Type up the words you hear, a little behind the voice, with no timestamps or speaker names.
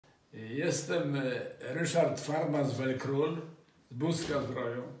Jestem Ryszard Farmas z Boska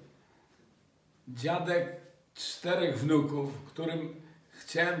Zdroju. Dziadek 4 wnuków, którym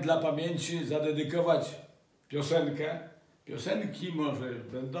chciałem dla pamięci zadedykować piosenkę. Piosenki może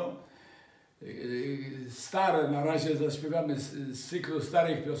będą stare, na razie zaśpiewamy z cyklu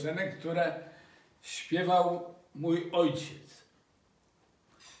starych piosenek, które śpiewał mój ojciec.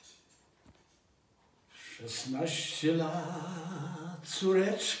 16 lat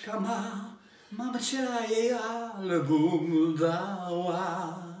córeczka ma, mamcia jej album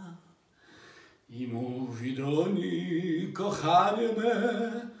dała i mówi do niej: kochanie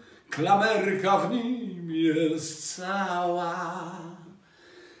me, klamerka w nim jest cała.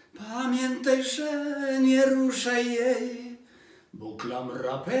 Pamiętaj, że nie ruszaj jej, bo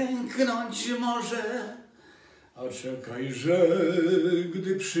klamra pęknąć może. A czekaj, że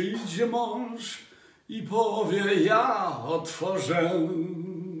gdy przyjdzie mąż i powie: ja otworzę.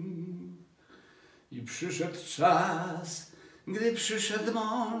 I przyszedł czas, gdy przyszedł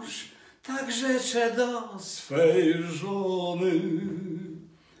mąż, tak rzecze do swej żony: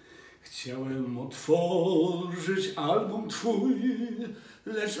 chciałem otworzyć album twój,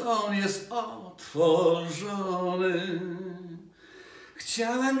 lecz on jest otworzony.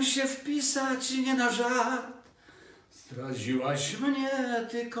 Chciałem się wpisać nie na żart, zdradziłaś mnie,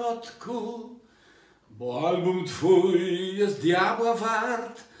 ty kotku, bo album twój jest diabła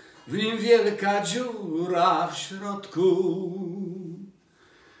wart, w nim wielka dziura w środku.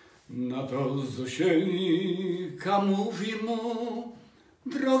 Na to Zosieńka mówi mu: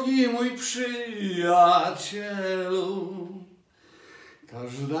 drogi mój przyjacielu,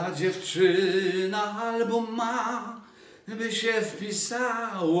 każda dziewczyna album ma, by się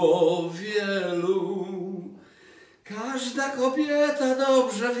wpisało wielu. Każda kobieta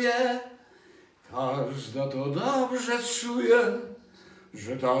dobrze wie, każda to dobrze czuje,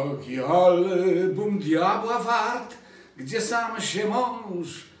 że taki album diabła wart, gdzie sam się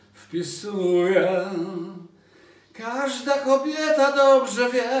mąż wpisuje. Każda kobieta dobrze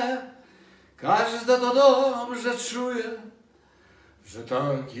wie, każda to dobrze czuje, że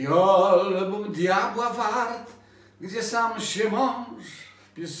taki album diabła wart, gdzie sam się mąż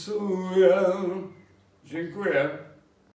wpisuje. Dziękuję.